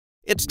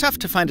It's tough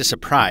to find a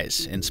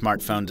surprise in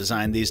smartphone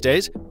design these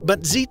days,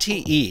 but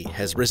ZTE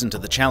has risen to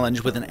the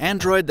challenge with an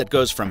Android that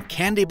goes from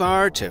candy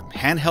bar to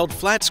handheld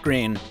flat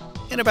screen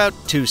in about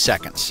 2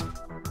 seconds.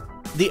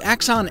 The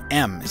Axon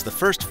M is the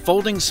first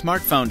folding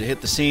smartphone to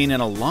hit the scene in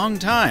a long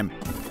time,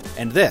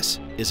 and this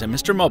is a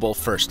MrMobile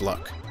first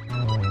look.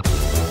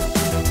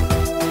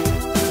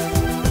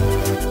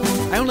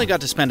 I only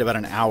got to spend about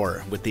an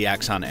hour with the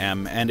Axon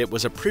M, and it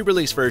was a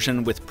pre-release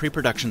version with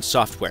pre-production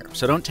software,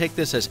 so don't take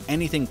this as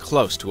anything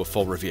close to a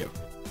full review.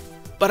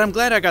 But I'm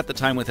glad I got the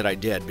time with it I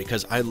did,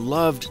 because I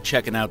loved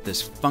checking out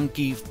this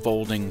funky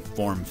folding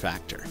form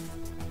factor.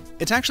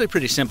 It's actually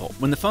pretty simple.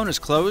 When the phone is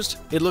closed,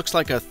 it looks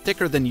like a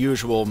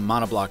thicker-than-usual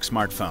monoblock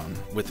smartphone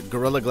with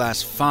Gorilla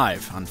Glass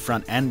 5 on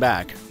front and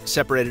back,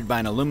 separated by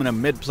an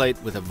aluminum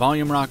midplate with a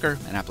volume rocker,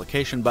 an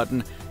application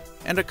button,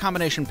 and a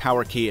combination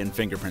power key and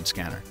fingerprint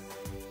scanner.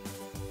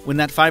 When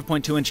that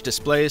 5.2-inch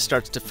display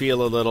starts to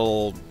feel a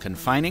little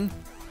confining,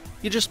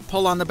 you just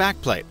pull on the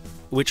backplate,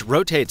 which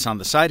rotates on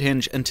the side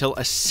hinge until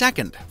a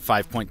second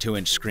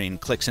 5.2-inch screen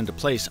clicks into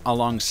place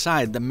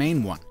alongside the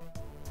main one.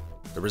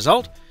 The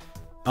result?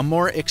 A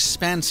more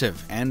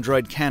expansive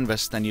Android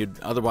canvas than you'd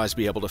otherwise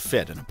be able to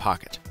fit in a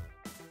pocket.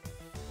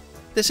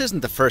 This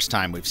isn't the first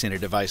time we've seen a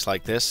device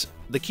like this.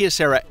 The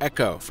Kyocera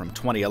Echo from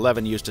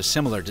 2011 used a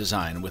similar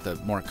design with a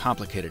more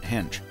complicated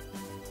hinge.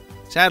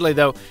 Sadly,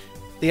 though,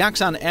 the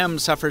Axon M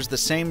suffers the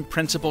same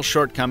principal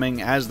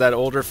shortcoming as that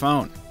older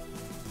phone.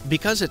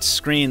 Because its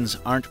screens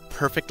aren't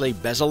perfectly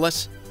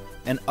bezel-less,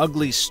 an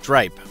ugly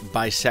stripe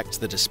bisects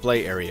the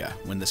display area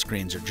when the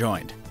screens are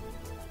joined.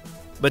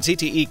 But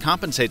ZTE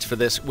compensates for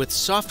this with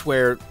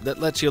software that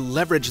lets you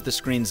leverage the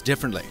screens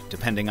differently,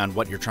 depending on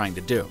what you're trying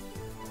to do.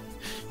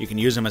 You can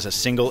use them as a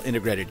single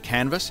integrated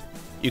canvas,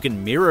 you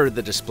can mirror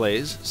the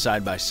displays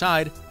side by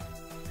side,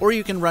 or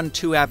you can run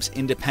 2 apps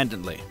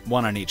independently,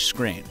 one on each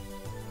screen.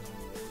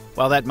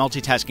 While that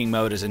multitasking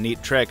mode is a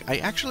neat trick, I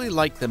actually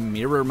like the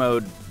mirror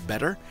mode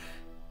better.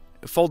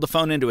 Fold the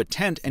phone into a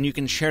tent and you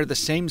can share the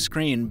same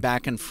screen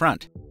back and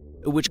front,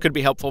 which could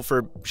be helpful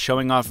for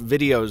showing off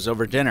videos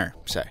over dinner,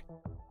 say.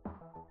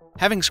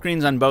 Having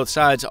screens on both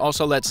sides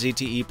also lets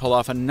ZTE pull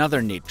off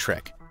another neat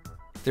trick.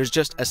 There's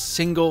just a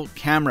single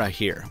camera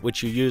here,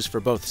 which you use for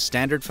both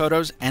standard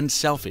photos and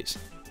selfies.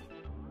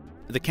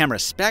 The camera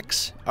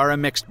specs are a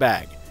mixed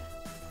bag.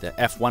 The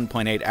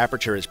f1.8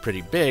 aperture is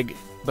pretty big,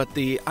 but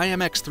the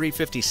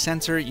IMX350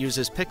 sensor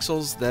uses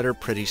pixels that are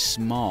pretty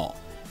small.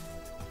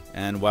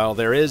 And while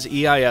there is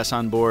EIS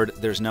on board,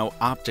 there's no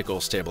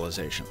optical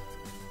stabilization.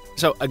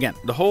 So again,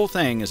 the whole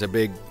thing is a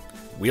big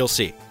we'll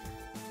see.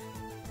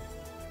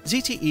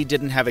 ZTE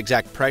didn't have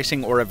exact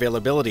pricing or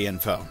availability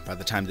info by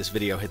the time this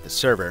video hit the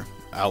server.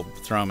 I'll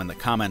throw them in the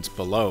comments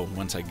below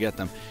once I get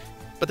them.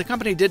 But the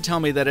company did tell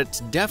me that it's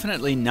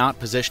definitely not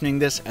positioning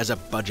this as a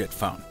budget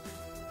phone.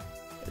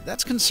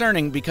 That's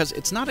concerning because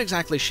it's not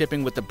exactly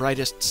shipping with the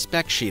brightest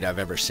spec sheet I've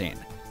ever seen.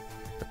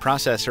 The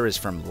processor is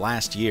from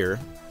last year,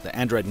 the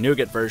Android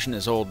Nougat version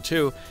is old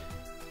too,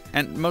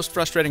 and most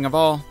frustrating of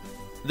all,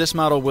 this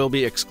model will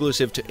be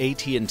exclusive to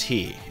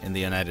AT&T in the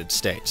United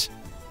States.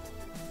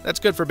 That's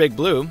good for Big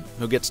Blue,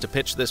 who gets to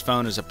pitch this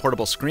phone as a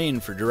portable screen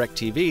for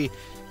DirecTV,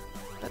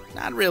 but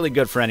not really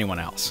good for anyone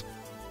else.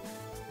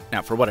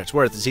 Now, for what it's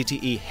worth,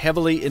 ZTE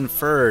heavily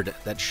inferred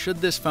that should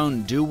this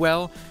phone do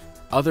well,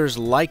 others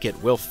like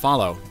it will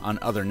follow on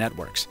other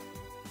networks.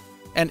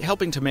 And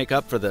helping to make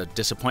up for the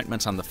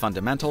disappointments on the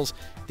fundamentals,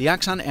 the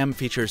Axon M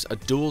features a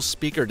dual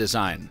speaker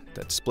design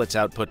that splits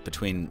output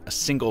between a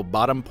single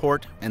bottom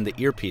port and the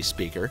earpiece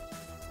speaker.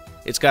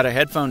 It's got a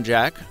headphone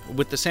jack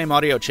with the same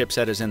audio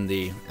chipset as in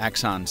the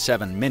Axon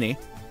 7 Mini,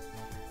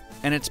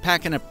 and it's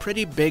packing a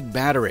pretty big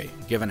battery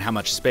given how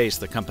much space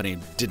the company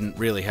didn't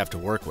really have to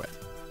work with.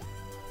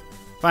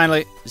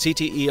 Finally,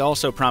 ZTE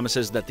also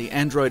promises that the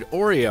Android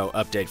Oreo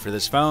update for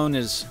this phone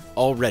is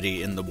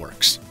already in the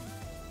works.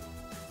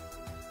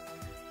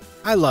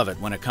 I love it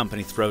when a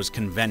company throws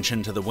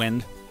convention to the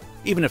wind,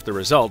 even if the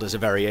result is a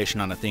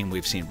variation on a theme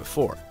we've seen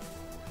before.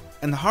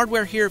 And the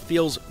hardware here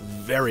feels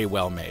very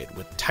well made,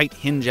 with tight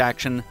hinge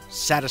action,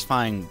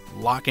 satisfying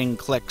locking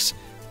clicks,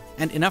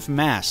 and enough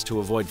mass to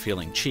avoid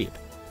feeling cheap.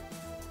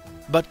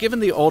 But given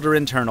the older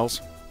internals,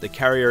 the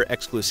carrier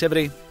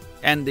exclusivity,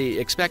 and the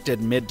expected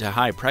mid to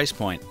high price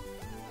point,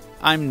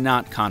 I'm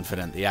not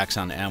confident the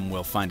Axon M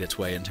will find its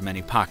way into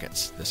many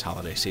pockets this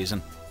holiday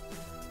season.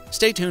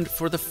 Stay tuned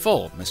for the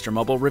full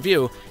MrMobile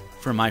review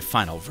for my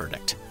final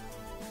verdict.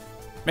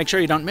 Make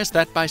sure you don't miss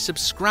that by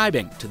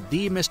subscribing to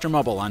the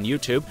MrMobile on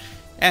YouTube,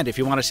 and if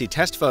you want to see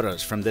test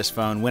photos from this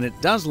phone when it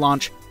does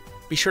launch,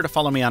 be sure to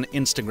follow me on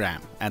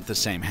Instagram at the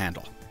same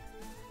handle.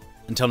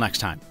 Until next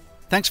time,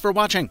 thanks for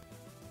watching,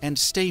 and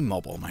stay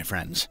mobile, my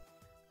friends.